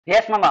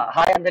Yes మామ,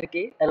 hi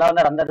అందరికి. ఎలా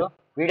ఉన్నారు అందరూ?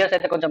 వీడియోస్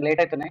అయితే కొంచెం లేట్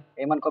అవుతున్నాయి,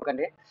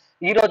 ఏమనుకోకండి.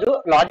 ఈ రోజు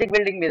లాజిక్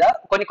బిల్డింగ్ మీద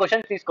కొన్ని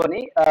క్వశ్చన్స్ తీసుకొని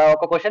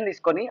ఒక క్వశ్చన్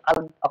తీసుకొని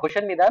ఆ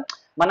క్వశ్చన్ మీద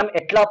మనం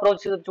ఎట్లా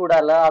అప్రోచ్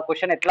చూడాలా, ఆ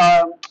క్వశ్చన్ ఎట్లా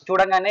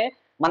చూడంగానే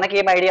మనకి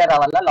ఏం ఐడియా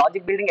రావాలా,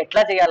 లాజిక్ బిల్డింగ్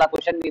ఎట్లా చేయాలి ఆ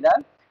క్వశ్చన్ మీద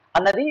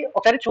అన్నది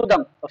ఒకసారి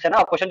చూద్దాం.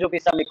 ఒకసారి ఆ క్వశ్చన్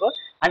చూపిస్తాం మీకు.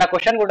 అండ్ ఆ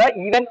క్వశ్చన్ కూడా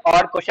ఈవెన్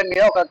ఆడ్ క్వశ్చన్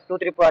మీద ఒక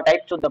 2-3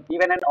 టైప్స్ చూద్దాం.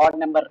 Even and odd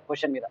number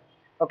question మీద,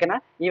 ఓకేనా?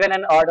 ఈవెన్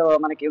అండ్ ఆడ్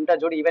మనకి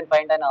ఉంటుంది చూడు, even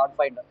find and odd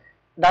find.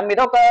 దాని మీద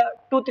ఒక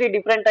 2-3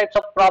 డిఫరెంట్ టైప్స్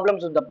ఆఫ్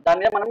ప్రాబ్లమ్స్ చూద్దాం. దాని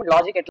మీద మనం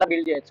లాజిక్ ఎట్లా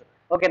బిల్డ్ చేయొచ్చు,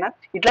 ఓకేనా?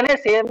 ఇట్లనే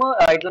సేమ్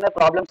ఇట్లనే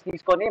ప్రాబ్లమ్స్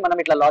తీసుకొని మనం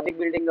ఇట్లా లాజిక్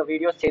బిల్డింగ్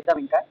వీడియోస్ చేద్దాం.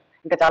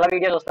 ఇంకా చాలా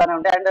వీడియోస్ వస్తానే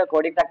ఉంటాయి. అండ్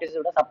కోడింగ్ ప్రాక్టీస్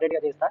కూడా సపరేట్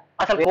గా చేస్తా.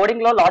 అసలు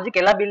కోడింగ్ లో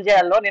లాజిక్ ఎలా బిల్డ్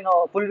చేయాలో నేను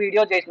ఫుల్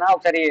వీడియో చేసిన,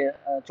 ఒకసారి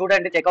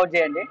చూడండి, చెక్అవుట్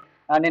చేయండి.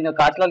 నేను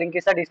కార్డ్స్ లో లింక్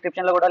ఇస్తా,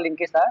 డిస్క్రిప్షన్ లో కూడా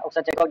లింక్ ఇస్తా,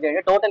 ఒకసారి చెక్అవుట్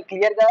చేయండి. టోటల్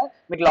క్లియర్ గా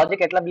మీకు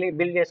లాజిక్ ఎట్లా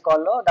బిల్డ్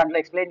చేసుకోవాలో దాంట్లో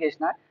ఎక్స్ప్లెయిన్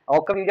చేసిన.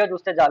 ఒక్క వీడియో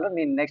చూస్తే చాలు,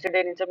 మీ నెక్స్ట్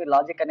డే నుంచి మీ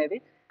లాజిక్ అనేది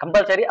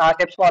కంపల్సరీ ఆ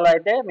స్టెప్స్ ఫాలో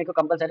అయితే మీకు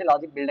కంపల్సరీ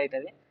లాజిక్ బిల్డ్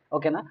అవుతుంది.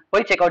 ఓకేనా?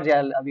 పోయి చెక్అవుట్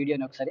చేయాలి ఆ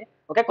వీడియోని ఒకసారి.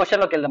 ఓకే,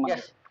 క్వశ్చన్ లోకి వెళ్దాం.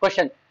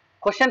 క్వశ్చన్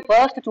క్వశ్చన్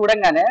ఫస్ట్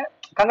చూడంగానే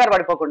కంగారు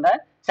పడిపోకుండా,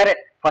 సరే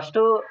ఫస్ట్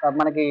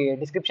మనకి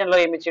డిస్క్రిప్షన్ లో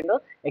ఏమి ఇచ్చిండు,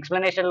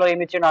 ఎక్స్ప్లెనేషన్ లో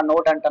ఏమి ఇచ్చిండు, ఆ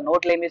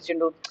నోట్ లో ఏమి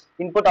ఇచ్చిండు,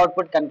 ఇన్పుట్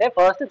అవుట్పుట్ కంటే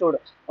ఫస్ట్ చూడు.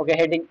 Okay,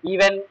 heading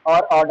even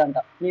are add అంట.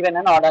 ఈవెన్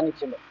అని ఆడ్ అని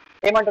ఇచ్చిండు.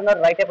 ఏమంటున్నారు?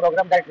 Right A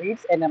programme that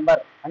reads A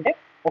number. అంటే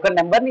ఒక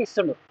నెంబర్ ని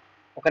ఇస్తుండు,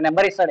 ఒక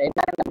నెంబర్ ఇస్తాడు, ఎన్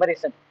అనే నెంబర్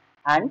ఇస్తాడు.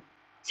 And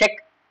check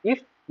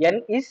if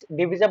N is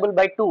divisible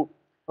by 2.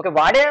 Okay,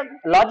 వాడే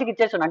లాజిక్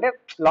ఇచ్చేస్తుండు. అంటే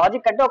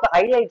లాజిక్ అంటే ఒక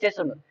ఐడియా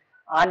ఇచ్చేస్తుండు.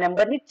 ఆ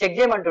నెంబర్ ని చెక్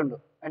చేయమంటుండు.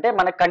 అంటే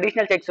మనకు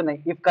కండిషనల్ చెక్స్ ఉన్నాయి,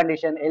 if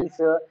condition,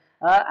 else,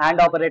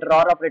 and operator,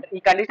 are operator. ఈ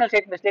కండిషనల్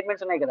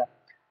స్టేట్మెంట్స్ ఉన్నాయి కదా,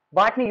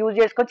 వాటిని యూజ్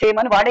చేసుకొని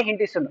చేయమని వాడే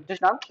హింట్ ఇస్తుండు.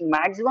 చూసినా,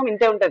 మాక్సిమం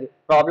ఇంతే ఉంటుంది.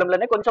 ప్రాబ్లమ్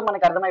లోనే కొంచెం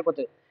మనకు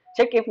అర్థమైపోతుంది.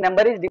 Check if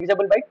number is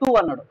divisible by 2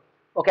 అన్నాడు.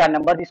 ఓకే, ఆ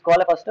నెంబర్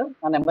తీసుకోవాలి ఫస్ట్,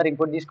 ఆ నెంబర్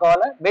ఇన్పుట్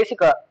తీసుకోవాలి.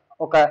 బేసిక్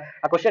ఒక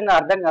ఆ క్వశ్చన్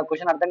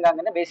అర్థం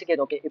కాగానే బేసిక్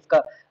ఏది. ఓకే, ఇఫ్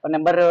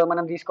నెంబర్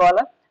మనం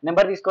తీసుకోవాలా,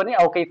 నెంబర్ తీసుకొని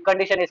ఒక ఇఫ్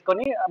కండిషన్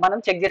వేసుకొని మనం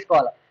చెక్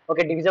చేసుకోవాలి.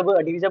 ఓకే,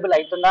 డివిజబుల్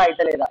అవుతుందా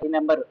అయితే లేదా ఈ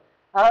నెంబర్,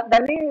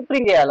 దాన్ని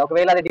ప్రింట్ చేయాలి.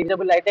 ఒకవేళ అది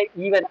డివిజబుల్ అయితే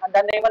ఈవెన్,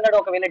 దాన్ని ఏమన్నాడు,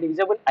 ఒకవేళ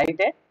డివిజబుల్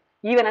అయితే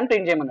ఈవెన్ అని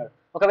ప్రింట్ చేయమన్నాడు.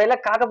 ఒకవేళ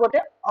కాకపోతే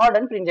ఆడ్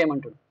అని ప్రింట్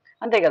చేయమంటాడు.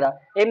 అంతే కదా.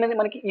 ఏమైంది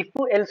మనకి?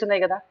 ఇఫ్ ఎల్స్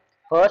ఉన్నాయి కదా.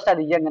 ఫస్ట్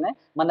అది ఇవ్వగానే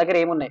మన దగ్గర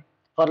ఏమున్నాయి?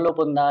 ఫర్ లూప్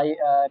ఉందా,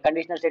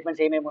 కండిషనల్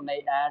స్టేట్మెంట్స్ ఏమేమి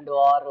ఉన్నాయి, and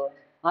are,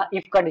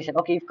 if condition.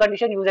 Okay, if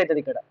condition use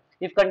అవుతుంది ఇక్కడ.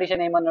 ఇఫ్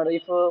కండిషన్ ఏమన్నాడు,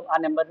 ఇఫ్ ఆ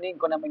నెంబర్ని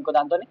ఇంకో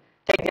దాంతో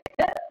చెక్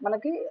చేస్తే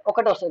మనకి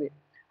ఒకటి వస్తుంది.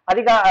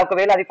 అది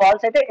ఒకవేళ అది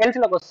ఫాల్స్ అయితే ఎల్స్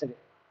లోకి వస్తుంది.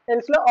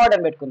 ఎల్స్ లో ఆడ్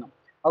అని పెట్టుకుందాం.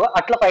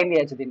 అట్లా ఫైండ్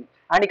చేయొచ్చు దీన్ని.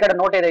 అండ్ ఇక్కడ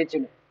నోట్ ఏదో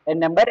ఇచ్చిండు, a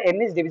number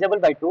N is divisible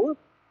by 2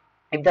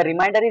 if the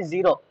remainder is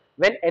 0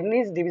 when N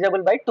is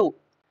divisible by 2.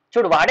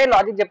 చూడు, వాడే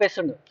లాజిక్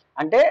చెప్పేస్తుండు.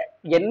 అంటే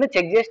ఎన్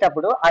చెక్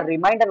చేసేటప్పుడు ఆ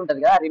రిమైండర్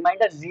ఉంటుంది కదా, ఆ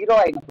రిమైండర్ 0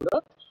 అయినప్పుడు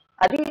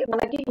అది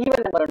మనకి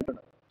ఈవెన్ నెంబర్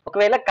అంటుండు.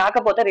 ఒకవేళ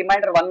కాకపోతే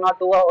రిమైండర్ 1 or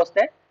 2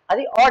 వస్తే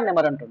అది ఆడ్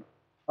నెంబర్ అంటుండు.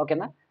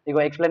 ఓకేనా?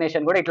 ఇగో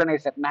ఎక్స్ప్లెనేషన్ కూడా ఇట్లనే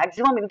ఇస్తారు.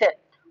 మాక్సిమం ఇంతే.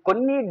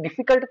 కొన్ని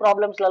డిఫికల్ట్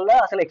ప్రాబ్లమ్స్లలో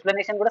అసలు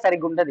ఎక్స్ప్లెనేషన్ కూడా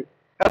సరిగ్గా ఉండదు.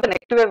 కాబట్టి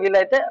నెక్స్ట్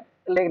వీలైతే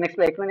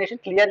నెక్స్ట్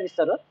ఎక్స్ప్లెనేషన్ క్లియర్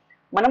ఇస్తారు.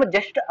 మనం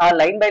జస్ట్ ఆ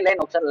లైన్ బై లైన్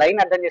ఒకసారి లైన్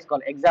అర్థం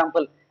చేసుకోవాలి.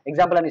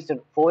 ఎగ్జాంపుల్ అని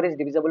ఇస్తాడు, 4 is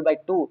divisible by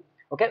 2.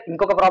 ఓకే,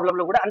 ఇంకొక ప్రాబ్లమ్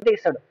లో కూడా అంతే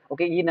ఇస్తాడు.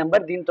 ఓకే, ఈ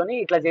నెంబర్ దీంతో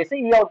ఇట్లా చేస్తే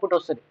ఈ అవుట్పుట్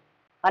వస్తుంది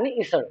అని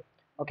ఇస్తాడు.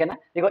 ఓకేనా?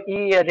 ఇక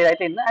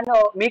అయితే అండ్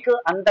మీకు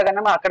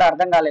అంతకన్నా అక్కడ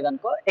అర్థం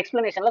కాలేదనుకో,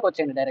 ఎక్స్ప్లెనేషన్ లోకి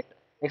వచ్చేయండి. డైరెక్ట్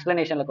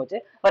ఎక్స్ప్లెనేషన్ లోకి వచ్చి,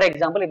 for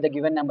example if the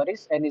given number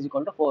is n is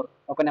equal to 4.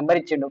 ఒక నెంబర్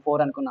ఇచ్చిండు 4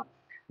 అనుకున్నాం.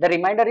 The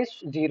remainder is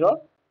 0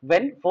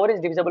 when 4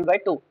 is divisible by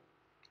 2.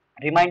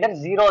 Reminder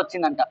 0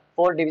 వచ్చిందంట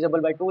 4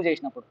 డివిజబుల్ బై 2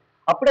 చేసినప్పుడు,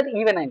 అప్పుడు అది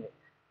ఈవెన్ అయింది.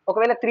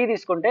 ఒకవేళ 3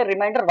 తీసుకుంటే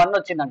రిమైండర్ 1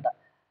 వచ్చిందంట,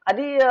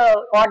 అది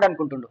ఆడ్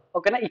అనుకుంటుండు.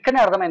 ఓకేనా? ఇక్కడనే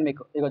అర్థమైంది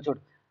మీకు. ఇగో చూడు,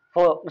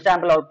 4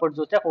 శాంపుల్ అవుట్పుట్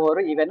చూస్తే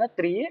 4 ఈవెన్,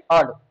 3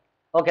 ఆడ్.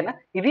 ఓకేనా?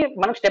 ఇది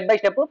మనం step by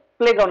step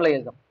play ground లో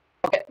చేద్దాం.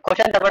 ఓకే,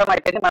 క్వశ్చన్ చదవడం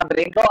అయిపోయింది. మన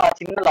బ్రెయిన్ లో ఆ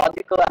చిన్న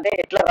లాజిక్ అంటే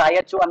ఎట్లా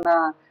రాయొచ్చు అన్న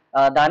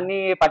దాన్ని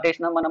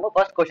పట్టేసినాం మనము.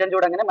 ఫస్ట్ క్వశ్చన్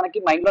చూడంగానే మనకి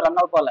మైండ్ లో రన్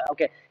అవుకోవాలి.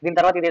 ఓకే, దీని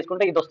తర్వాత ఇది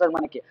వేసుకుంటే ఇది వస్తుంది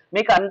మనకి.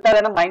 మీకు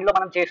అంతగానో మైండ్ లో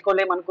మనం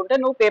చేసుకోలేము అనుకుంటే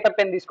నువ్వు పేపర్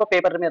పెన్ తీసుకో,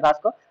 పేపర్ మీద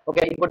రాసుకో.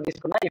 ఓకే, ఇన్పుట్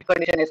తీసుకున్నా, ఇఫ్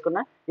కండిషన్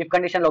వేసుకున్నా, if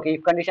condition okay,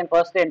 if condition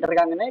first enter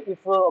కాగానే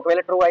ఇఫ్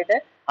ఒకవేళ ట్రూ అయితే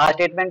ఆ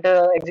స్టేట్మెంట్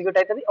ఎగ్జిక్యూట్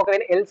అవుతుంది.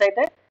 ఒకవేళ ఎల్స్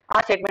అయితే ఆ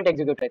స్టేట్మెంట్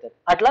ఎగ్జిక్యూట్ అవుతుంది.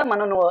 అట్లా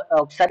మనం నువ్వు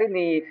ఒకసారి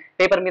నీ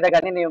పేపర్ మీద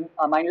కానీ నీ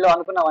మైండ్ లో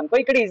అనుకున్నావు అనుకో,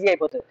 ఇక్కడ ఈజీ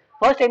అయిపోతుంది.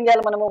 ఫస్ట్ ఏం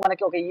చేయాలి మనము?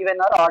 మనకి ఒక ఈవెన్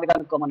ఆర్ ఆడ్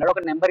కనుక్కోమన్నాడు.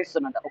 ఒక నెంబర్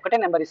ఇస్తున్నట్ట, ఒకటే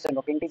నెంబర్ ఇస్తుంది,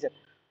 ఒక ఇంటీజర్.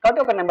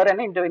 కాబట్టి ఒక నెంబర్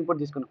అని ఇన్పుట్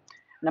తీసుకున్నాం.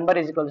 నెంబర్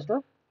ఈజ్ ఈక్వల్స్ టు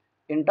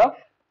ఇంట్ ఆఫ్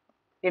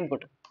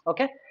ఇన్పుట్.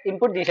 ఓకే,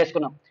 ఇన్పుట్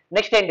తీసేసుకున్నాం.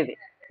 నెక్స్ట్ ఏంటిది?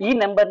 ఈ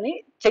నెంబర్ ని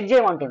చెక్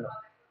చేయమంటుండు.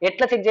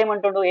 ఎట్లా చెక్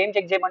చేయమంటుండు? ఏం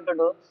చెక్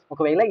చేయమంటుండు?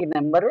 ఒకవేళ ఈ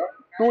నెంబర్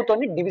 2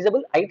 తోని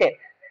డివిజబుల్ అయితే,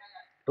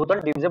 2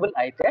 తోని డివిజబుల్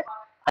అయితే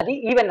అది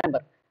ఈవెన్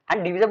నెంబర్.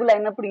 అండ్ డివిజబుల్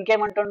అయినప్పుడు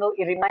ఇంకేమంటుండు?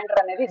 ఈ రిమైండర్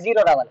అనేది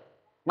 0 రావాలి.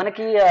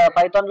 మనకి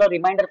పైథాన్ లో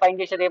రిమైండర్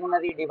ఫైండ్ చేసేది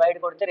ఏమున్నది? డివైడ్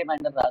కొడితే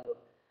రిమైండర్ రాదు.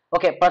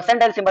 ఓకే,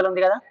 పర్సెంటైల్ సింబల్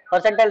ఉంది కదా,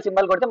 పర్సెంటైల్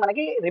సింబల్ కొడితే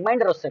మనకి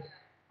రిమైండర్ వస్తుంది.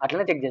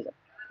 అట్లనే చెక్ చేద్దాం.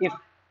 If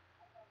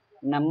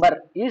number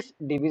is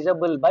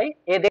divisible by,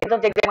 ఏ దేంతో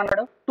చెక్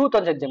చేయమన్నాడు? 2 తో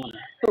చెక్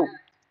చేయమన్నాడు. 2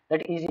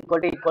 దట్ ఈజ్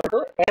ఈక్వల్ టు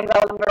ఏం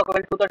రావాలన్నాడు?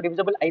 ఒకవేళ 2 తో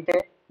డివిజబుల్ అయితే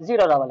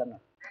 0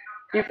 రావాలన్నాడు.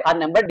 ఇఫ్ ఆ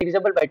number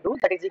divisible by 2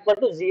 that is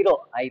equal to 0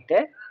 అయితే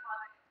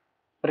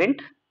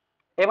ప్రింట్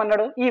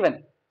ఏమన్నాడు? ఈవెన్.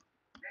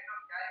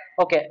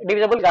 ఓకే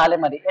డివిజబుల్ కాలే,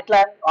 మరి ఎట్లా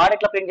ఆడ్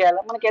ఎట్లా ప్రింట్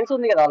చేయాలో మనకి ఎల్స్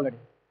ఉంది కదా already.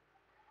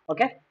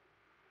 Okay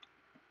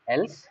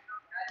else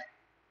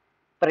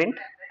print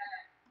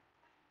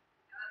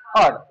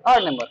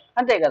odd number,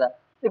 అంతే కదా.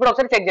 ఇప్పుడు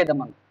ఒకసారి చెక్ చేద్దాం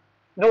మనం.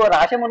 నువ్వు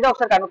రాసే ముందే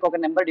ఒకసారి కనుక్కో ఒక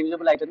నెంబర్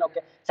డివిజిబుల్ అవుతుంది.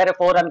 ఓకే సరే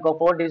 4 అనుకో,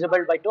 4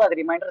 డివిజిబుల్ బై 2, అది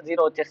రిమైండర్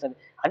 0 వచ్చేస్తుంది.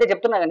 అంటే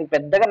చెప్తున్నా కానీ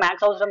పెద్దగా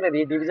మ్యాథ్స్ అవసరం లేదు,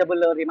 ఈ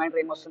డివిజిబుల్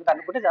రిమైండర్ ఏమొస్తుంది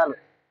కనుక్కుంటే చాలు.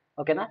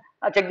 ఓకేనా,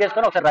 అది చెక్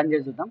చేసుకొని ఒకసారి రన్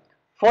చేసి చూద్దాం.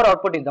 4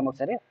 అవుట్పుట్ ఇద్దాం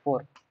ఒకసారి. 4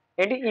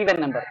 ఏంటి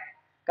ఈవెన్ నెంబర్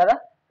కదా.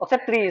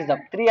 ఒకసారి 3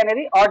 ఇద్దాం. 3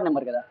 అనేది ఆడ్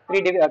నెంబర్ కదా,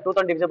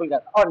 2తో డివిజిబుల్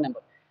కాదు, ఆడ్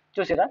నెంబర్.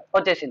 చూసిరా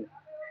వచ్చేసింది.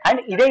 అండ్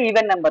ఇదే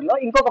ఈవెన్ నెంబర్ లో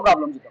ఇంకొక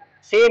ప్రాబ్లం చూద్దాం,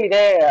 సేమ్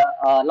ఇదే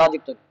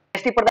లాజిక్ తో.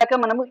 నెక్స్ట్ ఇప్పటిదాకా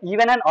మనము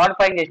ఈవెన్ అండ్ ఆడ్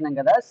ఫైండ్ చేసినాం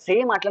కదా,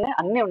 సేమ్ అట్లనే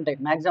అన్ని ఉంటాయి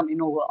మాక్సిమం.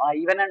 నువ్వు ఆ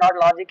ఈవెన్ అండ్ ఆడ్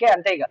లాజికే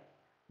అంతే. ఇక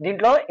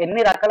దీంట్లో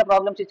ఎన్ని రకాల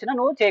ప్రాబ్లమ్స్ ఇచ్చినా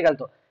నువ్వు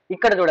చేయగలుగుతావు.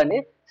 ఇక్కడ చూడండి,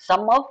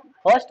 some of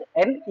first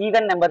N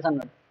even numbers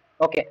అన్నాడు.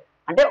 ఓకే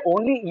అంటే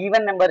ఓన్లీ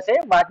ఈవెన్ నెంబర్సే,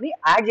 వాటిని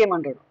యాడ్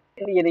చేయమంటాడు.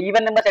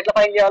 ఈవెన్ నెంబర్స్ ఎట్లా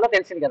ఫైండ్ చేయాలో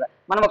తెలిసింది కదా.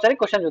 మనం ఒకసారి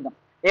క్వశ్చన్ చూద్దాం.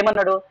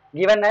 ఏమన్నాడు,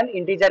 గివెన్ అండ్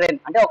ఇంటీజర్ ఎన్,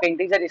 అంటే ఒక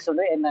ఇంటీజర్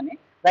ఇస్తుండే ఎన్ అని,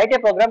 right A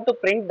programme to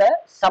print the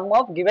sum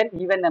of given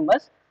even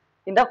numbers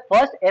in the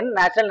first n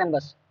natural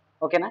numbers.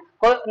 ఓకేనా,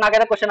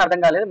 నాకైతే క్వశ్చన్ అర్థం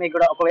కాలేదు, మీకు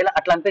కూడా ఒకవేళ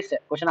అట్లా అనిపిస్తే,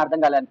 క్వశ్చన్ అర్థం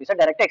కాలేదు అనిపిస్తే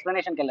డైరెక్ట్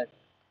ఎక్స్ప్లెనేషన్కి వెళ్ళండి.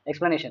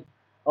 ఎక్స్ప్లెనేషన్.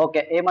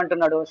 ఓకే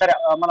ఏమంటున్నాడు, సరే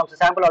మనం ఒక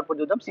శాంపుల్ అవుట్పుట్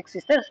చూద్దాం. 6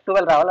 ఇస్తే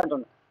 12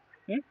 రావాలంటున్నాడు.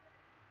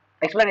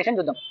 ఎక్స్ప్లెనేషన్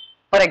చూద్దాం.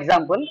 For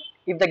example,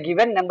 if the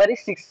given number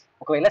is 6,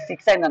 ఒకవేళ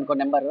 6 అయింది అనుకో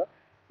number,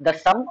 the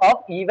sum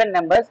of even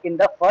numbers in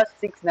the first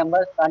 6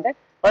 numbers, అంటే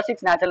ఫస్ట్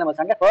 6 న్యాచురల్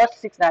నెంబర్స్, అంటే ఫస్ట్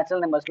 6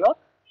 న్యాచురల్ నెంబర్స్ లో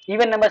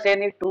ఈవెన్ నెంబర్స్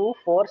ఏంటి, 2,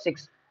 4,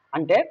 6.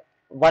 అంటే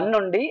 1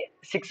 నుండి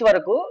 6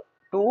 వరకు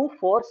 2,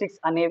 4, 6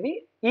 అనేవి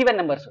ఈవెన్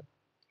నెంబర్స్,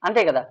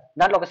 అంతే కదా.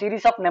 దాంట్లో ఒక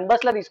సిరీస్ ఆఫ్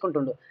నెంబర్స్ లో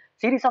తీసుకుంటుండు.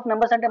 సిరీస్ ఆఫ్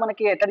నెంబర్స్ అంటే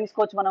మనకి ఎట్లా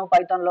తీసుకోవచ్చు మనం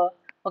పైథాన్ లో,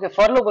 ఓకే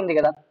ఫర్ లూప్ ఉంది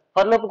కదా,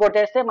 ఫర్ లూప్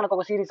కొట్టేస్తే మనకు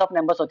ఒక సిరీస్ ఆఫ్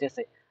నెంబర్స్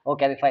వచ్చేస్తాయి.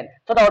 ఓకే అది fine.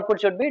 So the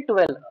output should be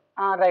 12.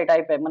 Right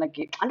అయిపోయి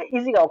మనకి, అంటే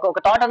ఈజీగా ఒక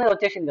థాట్ అనేది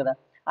వచ్చేసింది కదా.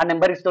 ఆ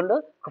నెంబర్ ఇస్తుండు,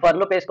 ఒక ఫర్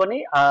లూప్ వేసుకొని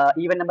ఆ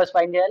ఈవెన్ నెంబర్స్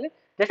ఫైండ్ చేయాలి.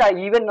 జస్ట్ ఆ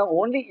ఈవెన్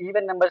ఓన్లీ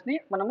ఈవెన్ నెంబర్స్ ని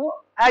మనము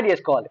యాడ్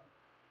చేసుకోవాలి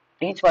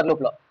ఈచ్ ఫర్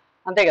లూప్ లో,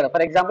 అంతే కదా.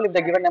 For example if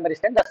the given number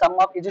ఇస్తే ద సమ్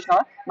ఆఫ్, ఇది చూసినా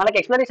మనకి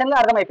ఎక్స్ప్లెనేషన్ లో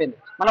అర్థమైపోయింది.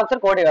 మనం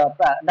ఒకసారి కోడ్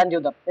దాన్ని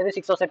చూద్దాం. ఏది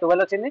 6 వస్తే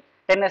 12 వచ్చింది,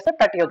 10 వస్తే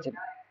 30 వచ్చింది.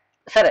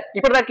 సరే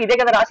ఇప్పుడు నాకు ఇదే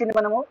కదా రాసింది,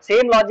 మనము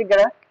సేమ్ లాజిక్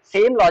కదా,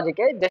 సేమ్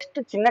లాజికే జస్ట్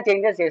చిన్న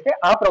చేంజెస్ చేస్తే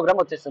ఆ ప్రోగ్రామ్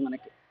వచ్చేస్తుంది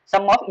మనకి.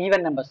 Some of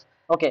even numbers.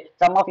 Okay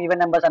some of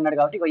even numbers అన్నాడు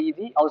కాబట్టి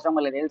ఇది అవసరం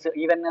లేదు, ఎల్స్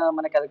ఈవెన్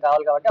మనకి అది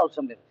కావాలి కాబట్టి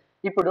అవసరం లేదు.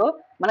 ఇప్పుడు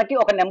మనకి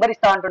ఒక నెంబర్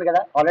ఇస్తా అంటుంది కదా,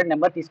 ఆల్రెడీ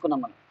నెంబర్ తీసుకున్నాం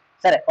మనం.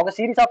 సరే ఒక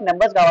సిరీస్ ఆఫ్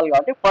నెంబర్స్ కావాలి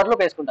కాబట్టి ఫర్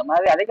లూప్ వేసుకుంటాం.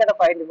 అది అదే కదా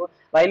ఫైల్ లూప్,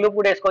 వైల్ లూప్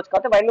కూడా వేసుకోవచ్చు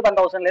కాబట్టి వైల్ లూప్ అంత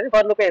అవసరం లేదు,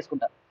 ఫర్ లూప్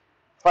వేసుకుంటాం.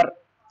 For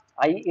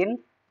I in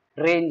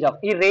range of,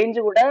 ఈ రేంజ్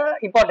కూడా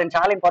ఇంపార్టెంట్,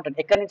 చాలా ఇంపార్టెంట్.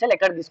 ఎక్కడి నుంచి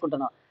ఎక్కడ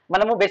తీసుకుంటున్నాం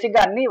మనము బేసిక్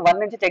గా అన్ని 1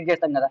 నుంచి చెక్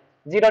చేస్తాం కదా,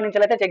 0 నుంచి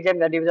అయితే చెక్ చేయం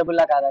కదా డివిజబుల్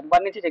లా కాదని,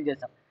 1 నుంచి చెక్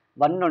చేస్తాం.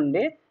 1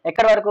 నుండి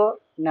ఎక్కడి వరకు,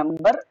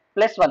 నెంబర్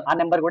 +1, ఆ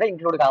నెంబర్ కూడా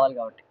ఇంక్లూడ్ కావాలి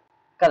కాబట్టి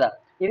కదా.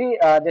 ఇది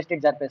జస్ట్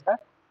ఇది జరిపేస్తా.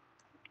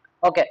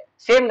 ఓకే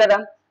సేమ్ కదా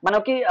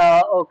మనకి.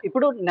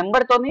 ఇప్పుడు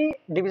నెంబర్ తోని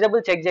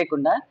డివిజబుల్ చెక్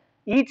చేయకుండా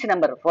ఈచ్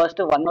నెంబర్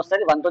ఫస్ట్ 1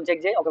 వస్తుంది, 1 తో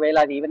చెక్ చేయి, ఒకవేళ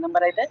అది ఈవెన్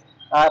నెంబర్ అయితే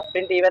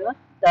ప్రింట్ ఈవెన్,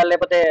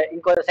 లేకపోతే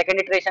ఇంకో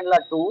సెకండ్ ఇటరేషన్ లో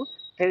 2,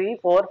 3,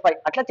 4, 5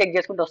 అట్లా చెక్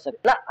చేసుకుంటూ వస్తుంది.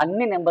 ఇట్లా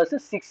అన్ని నెంబర్స్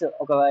 6,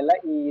 ఒకవేళ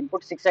ఈ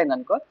ఇన్పుట్ 6 అయింది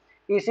అనుకో,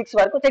 ఈ 6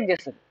 వరకు చెక్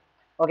చేస్తుంది.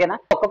 ఓకేనా,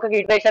 ఒక్కొక్క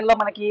ఇటరేషన్ లో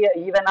మనకి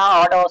ఈవెన్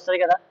ఆర్డర్ వస్తుంది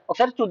కదా,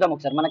 ఒకసారి చూద్దాం.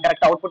 ఒకసారి మనకి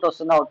కరెక్ట్ అవుట్పుట్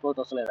వస్తుందా,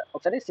 అవుట్పుట్ వస్తలేదా.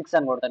 ఒకసారి 6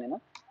 అని కొడతాను నేను,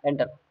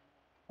 enter.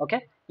 Okay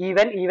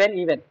even even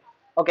even.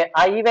 Okay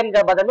ఆ ఈవెన్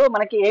బదులు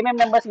మనకి ఏమేమి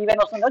నెంబర్స్ ఈవెన్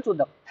వస్తుందో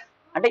చూద్దాం.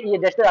 అంటే ఈ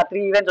జస్ట్ ఆ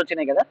 3 ఈవెంట్స్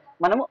వచ్చినాయి కదా,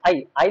 మనము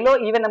ఐలో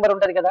ఈవెన్ నెంబర్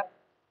ఉంటుంది కదా.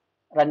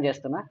 రన్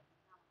చేస్తున్నా,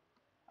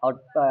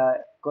 అవుట్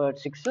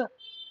 6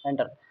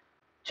 ఎంటర్.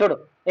 చూడు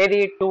ఏది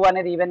 2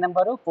 అనేది even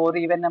number, 4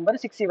 even number,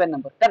 6 even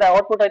number కదా.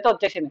 అవుట్పుట్ అయితే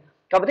వచ్చేసింది.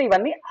 కాకపోతే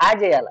ఇవన్నీ యాడ్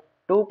చేయాలి.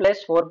 2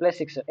 + 4 +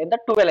 6 ఎంత,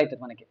 12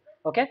 అవుతుంది మనకి.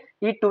 ఓకే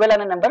ఈ 12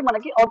 అనే నెంబర్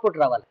మనకి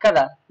అవుట్పుట్ రావాలి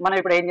కదా. మనం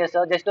ఇప్పుడు ఏం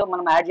చేస్తాం, జస్ట్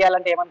మనం యాడ్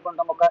చేయాలంటే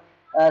ఏమనుకుంటాం, ఒక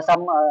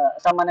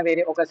సమ్ అనే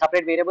ఒక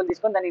సపరేట్ వేరియబుల్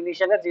తీసుకొని దాన్ని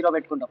ఇనిషియల్ గా 0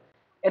 పెట్టుకుంటాం,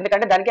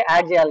 ఎందుకంటే దానికి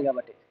యాడ్ చేయాలి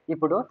కాబట్టి.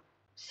 ఇప్పుడు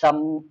some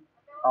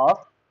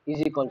of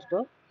is equals to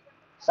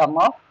some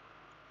of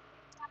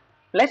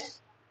plus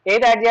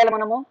ఏది యాడ్ చేయాలి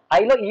మనము,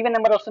 ఐలో ఈవెన్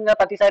నెంబర్ వస్తుంది కదా,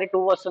 ప్రతిసారి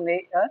 2 వస్తుంది,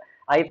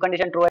 ఐ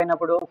కండిషన్ ట్రూ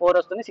అయినప్పుడు 4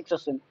 వస్తుంది, 6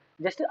 వస్తుంది.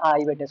 జస్ట్ ఆ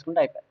ఐ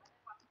పెట్టేసుకుంటే అయిపోయి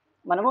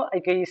మనము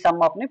ఇక ఈ సమ్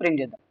ఆఫ్ ని ప్రింట్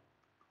చేద్దాం.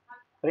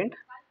 Print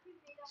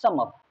some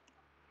of.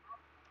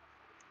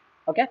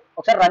 ఓకే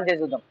ఒకసారి రన్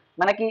చేసి చూద్దాం.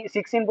 మనకి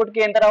 6 ఇన్పుట్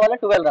కి ఎంత రావాలి,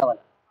 12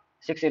 రావాలి.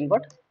 6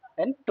 ఇన్పుట్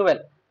అండ్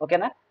 12.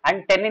 ఓకేనా,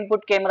 అండ్ 10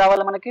 ఇన్పుట్ కి ఏం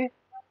రావాలి మనకి,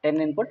 10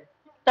 ఇన్పుట్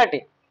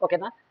 30.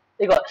 ఓకేనా,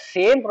 ఇగో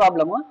సేమ్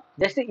ప్రాబ్లమ్,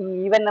 జస్ట్ ఈ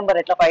ఈవెన్ నెంబర్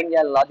ఎట్లా ఫైండ్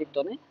చేయాలి లాజిక్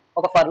తోని.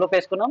 ఒక ఫర్ లూప్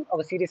వేసుకున్నాం,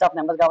 ఒక series of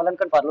numbers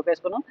కావాలనుకుని for loop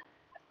వేసుకున్నాం,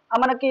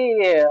 మనకి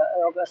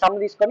ఒక సమ్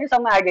తీసుకొని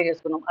సమ్ యాడ్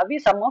చేసుకున్నాం, అవి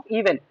సమ్ ఆఫ్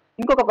ఈవెన్.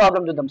 ఇంకొక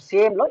ప్రాబ్లం చూద్దాం,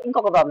 సేమ్ లో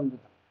ఇంకొక ప్రాబ్లం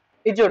చూద్దాం.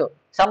 ఇది చూడు,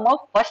 some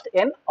of first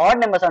N odd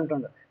numbers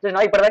అంటుండు.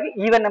 చూసినా ఇప్పటిదాకా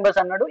ఈవెన్ నెంబర్స్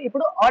అన్నాడు,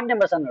 ఇప్పుడు ఆడ్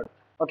నెంబర్స్ అన్నాడు.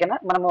 ఓకేనా,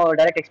 మనము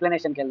డైరెక్ట్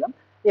ఎక్స్ప్లెనేషన్కి వెళ్దాం.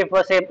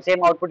 ఇప్పుడు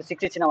సేమ్ అవుట్పుట్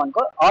 6 ఇచ్చినాం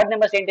అనుకో, ఆడ్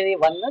నెంబర్స్ ఏంటిది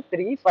 1,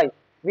 3, 5,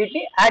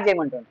 వీటిని యాడ్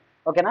చేయమంటుంది.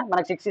 ఓకేనా,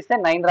 మనకి 6 ఇస్తే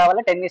 9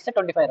 రావాలి, 10 ఇస్తే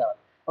 25 రావాలి.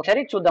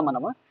 ఒకసారి చూద్దాం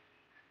మనము.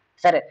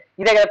 సరే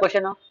ఇదే కదా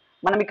క్వశ్చన్,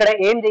 మనం ఇక్కడ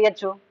ఏం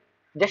చేయొచ్చు,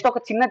 జస్ట్ ఒక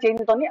చిన్న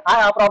చేంజ్ తోని ఆ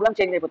ప్రాబ్లం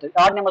చేంజ్ అయిపోతుంది,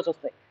 ఆడ్ నెంబర్స్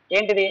వస్తాయి.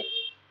 ఏంటిది,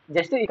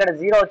 జస్ట్ ఇక్కడ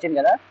 0 వచ్చింది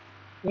కదా,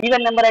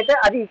 ఈవెన్ నెంబర్ అయితే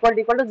అది ఈక్వల్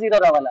టు 0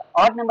 రావాలి.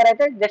 ఆడ్ నెంబర్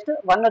అయితే జస్ట్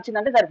 1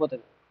 వచ్చిందంటే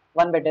సరిపోతుంది.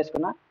 1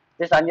 పెట్టేసుకున్నా,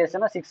 జస్ట్ రన్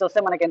చేస్తున్నా, 6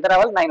 వస్తే మనకి ఎంత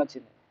రావాలి, 9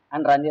 వచ్చింది.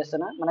 అండ్ రన్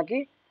చేస్తున్నా, మనకి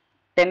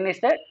 10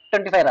 ఇస్తే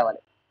 25 రావాలి,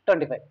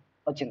 25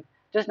 వచ్చింది.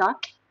 చూసినా,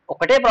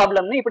 ఒకటే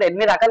ప్రాబ్లమ్ని ఇప్పుడు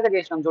ఎన్ని రకాలుగా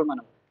చేసినాం చూడు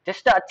మనం.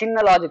 జస్ట్ ఆ చిన్న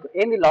లాజిక్.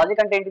 ఏంది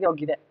లాజిక్ అంటే ఏంటిది,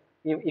 ఒక ఇదే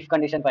ఇఫ్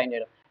కండిషన్ ఫైండ్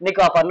చేయడం. నీకు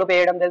ఆ ఫర్ లూప్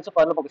వేయడం తెలుసు,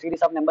 ఫర్ లూప్ ఒక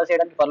సిరీస్ ఆఫ్ నెంబర్స్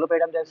వేయడానికి ఫర్ లూప్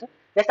వేయడం తెలుసు.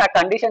 జస్ట్ ఆ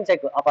కండిషన్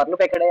చెక్, ఆ ఫర్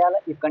లూప్ ఎక్కడ వేయాలి,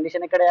 ఇఫ్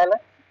కండిషన్ ఎక్కడ వేయాలి,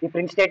 ఈ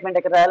ప్రింట్ స్టేట్మెంట్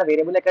ఎక్కడ రాయాలి,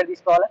 వేరియబుల్ ఎక్కడ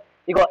తీసుకోవాలి.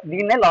 ఇగో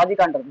దీన్నే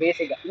లాజిక్ అంటారు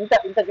బేసిక్ గా. ఇంత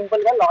ఇంత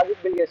సింపుల్ గా లాజిక్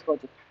బిల్డ్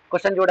చేసుకోవచ్చు.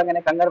 క్వశ్చన్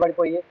చూడగానే కంగారు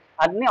పడిపోయి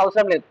అన్ని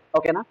అవసరం లేదు.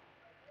 ఓకేనా,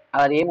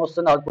 అది ఏం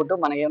వస్తుంది అవుట్పుట్,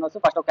 మనకి ఏం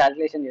వస్తుంది ఫస్ట్ ఒక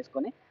క్యాలిక్యులేషన్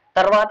చేసుకొని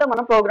తర్వాత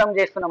మనం ప్రోగ్రామ్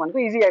చేసుకున్నాం అనుకో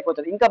ఈజీ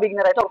అయిపోతుంది. ఇంకా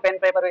బిగినర్ అయితే ఒక పెన్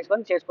పేపర్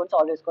వేసుకొని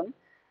సాల్వ్ చేసుకొని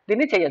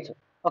దీన్ని చేయొచ్చు.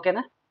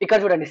 ఓకేనా, ఇక్కడ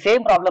చూడండి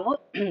same problem,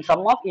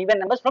 some of even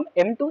numbers from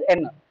m to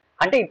n.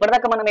 అంటే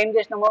ఇప్పటిదాకా మనం ఏం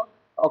చేసినామో,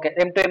 ఓకే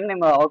m to n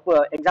నేను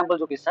ఎగ్జాంపుల్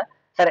చూపిస్తా.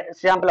 సరే,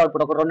 శాంపుల్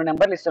అవుట్పుట్ ఒక 2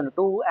 నెంబర్లు ఇస్తాను,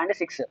 2 and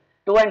 6.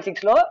 2 and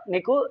 6 లో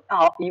నీకు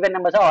even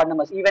numbers odd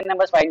numbers, even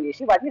numbers find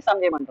చేసి వాటిని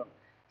సమ్ చేయమంటాం.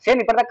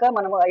 సేమ్ ఇప్పటిదాకా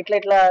మనం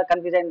ఇట్లా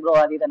కన్ఫ్యూజ్ అయిన బ్రో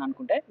అది ఇది అని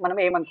అనుకుంటే మనం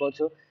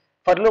ఏమనుకోవచ్చు,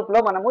 ఫర్ లూప్ లో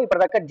మనము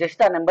ఇప్పటిదాకా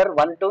జస్ట్ ఆ నెంబర్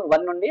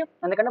 1 నుండి,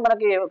 ఎందుకంటే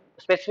మనకి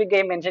స్పెసిఫిక్ గా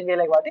ఏం మెన్షన్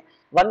చేయలేదు కాబట్టి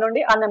 1 నుండి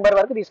ఆ నెంబర్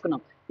వరకు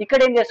తీసుకున్నాం. ఇక్కడ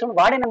ఏం చేస్తున్నాం,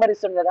 వాడే నెంబర్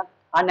ఇస్తుంది కదా,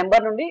 ఆ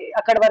నెంబర్ నుండి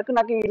అక్కడ వరకు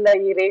నాకు ఇలా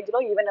ఈ రేంజ్ లో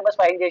ఈవెన్ నెంబర్స్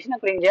ఫైండ్ చేసి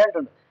నాకు ప్రింట్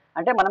చేయాలంటుండు.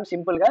 అంటే మనం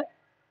సింపుల్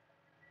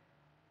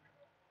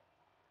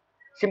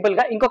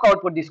గా ఇంకొక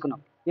అవుట్పుట్ తీసుకున్నాం.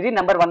 ఇది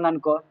నెంబర్ 1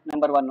 అనుకో,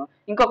 నెంబర్ 1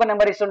 ఇంకొక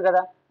నెంబర్ ఇస్తుంది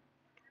కదా,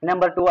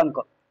 నెంబర్ 2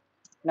 అనుకో.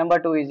 నెంబర్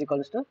 2 ఈజ్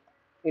ఈక్వల్స్ టు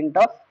ఇంట్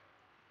ఆఫ్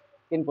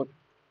ఇన్పుట్.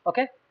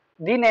 ఓకే,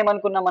 దీన్ని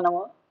ఏమనుకున్నాం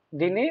మనము,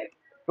 దీన్ని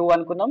 2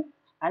 అనుకుందాం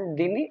అండ్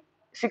దీన్ని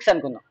 6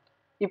 అనుకుందాం.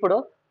 ఇప్పుడు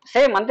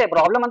సేమ్ అంతే,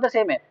 ప్రాబ్లం అంతా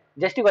సేమే.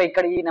 జస్ట్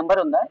ఇక్కడ ఈ నెంబర్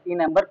ఉందా, ఈ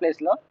నెంబర్ ప్లేస్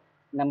లో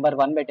నెంబర్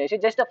 1 పెట్టేసి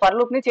జస్ట్ ఫర్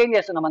లూప్ ని చేంజ్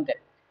చేస్తున్నాం అంతే.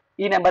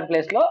 ఈ నెంబర్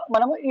ప్లేస్ లో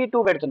మనము ఈ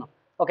 2 పెడుతున్నాం.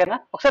 ఓకేనా,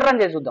 ఒకసారి రన్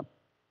చేసి చూద్దాం.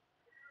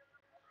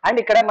 అండ్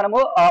ఇక్కడ మనము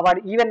వాడు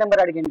ఈవెన్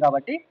నెంబర్ అడిగింది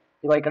కాబట్టి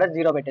ఇగో ఇక్కడ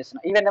 0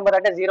 పెట్టేస్తున్నా. ఈవెన్ నెంబర్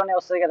అంటే 0నే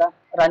వస్తుంది కదా,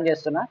 రన్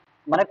చేస్తున్నా.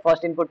 మనకి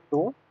first input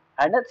 2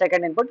 and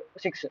second input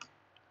 6.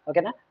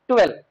 ఓకేనా,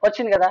 12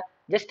 వచ్చింది కదా.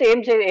 జస్ట్ ఏం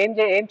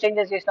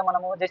చేంజెస్ చేసినాం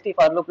మనము, జస్ట్ ఈ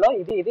ఫర్ లూప్ లో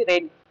ఇది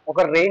రేంజ్,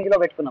 ఒక రేంజ్ లో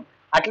పెట్టుకున్నాం.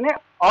 అట్లనే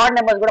ఆడ్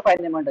నెంబర్స్ కూడా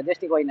ఫైండ్ చేయమంటారు.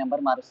 జస్ట్ ఈ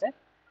నెంబర్ మారుస్తే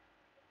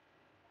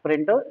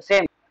ప్రింట్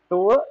సేమ్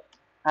 2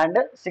 and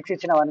 6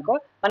 ఇచ్చినాం అనుకో,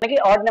 మనకి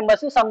ఆడ్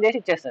నెంబర్స్ సమ్ చేసి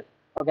ఇచ్చేస్తుంది.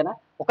 ఓకేనా,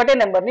 ఒకటే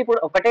నెంబర్ ని ఇప్పుడు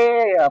ఒకటే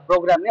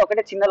ప్రోగ్రామ్ ని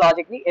ఒకటే చిన్న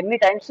లాజిక్ ని ఎన్ని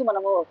టైమ్స్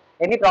మనము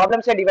ఎన్ని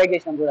ప్రాబ్లమ్స్ గా డివైడ్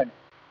చేసినాం చూడండి.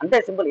 అంతే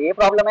సింపుల్, ఏ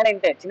ప్రాబ్లమ్ అయినా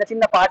ఇంతే చిన్న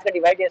చిన్న పార్ట్స్ గా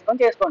డివైడ్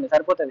చేసుకొని చేసుకోండి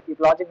సరిపోతుంది. ఈ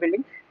లాజిక్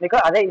బిల్డింగ్ మీకు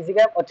అదే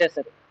ఈజీగా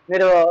వచ్చేస్తుంది.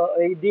 మీరు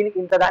దీనికి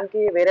ఇంత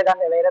దానికి వేరే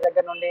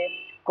దగ్గర నుండి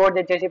కోడ్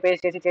తెచ్చేసి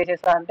పేస్ట్ చేసి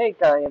చేసేస్తా అంటే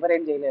ఇక ఎవరు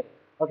ఏం చేయలేరు.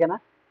 ఓకేనా,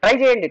 ట్రై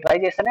చేయండి, ట్రై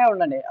చేస్తూనే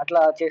ఉండండి.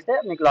 అట్లా చేస్తే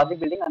మీకు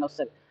లాజిక్ బిల్డింగ్ అని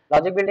వస్తుంది.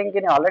 లాజిక్ బిల్డింగ్ కి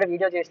నేను ఆల్రెడీ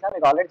వీడియో చేసిన,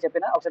 మీకు ఆల్రెడీ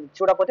చెప్పిన, ఒకసారి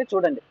చూడకపోతే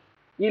చూడండి.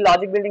 ఈ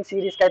లాజిక్ బిల్డింగ్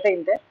సిరీస్ కి అయితే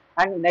ఇంతే.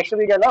 అండ్ నెక్స్ట్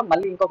వీడియోలో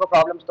మళ్ళీ ఇంకొక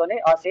ప్రాబ్లమ్స్ తోని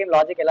ఆ సేమ్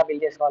లాజిక్ ఎలా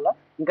బిల్డ్ చేసుకోవాలో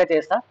ఇంకా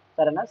చేస్తా.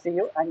 సరేనా, see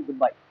you and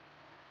good bye.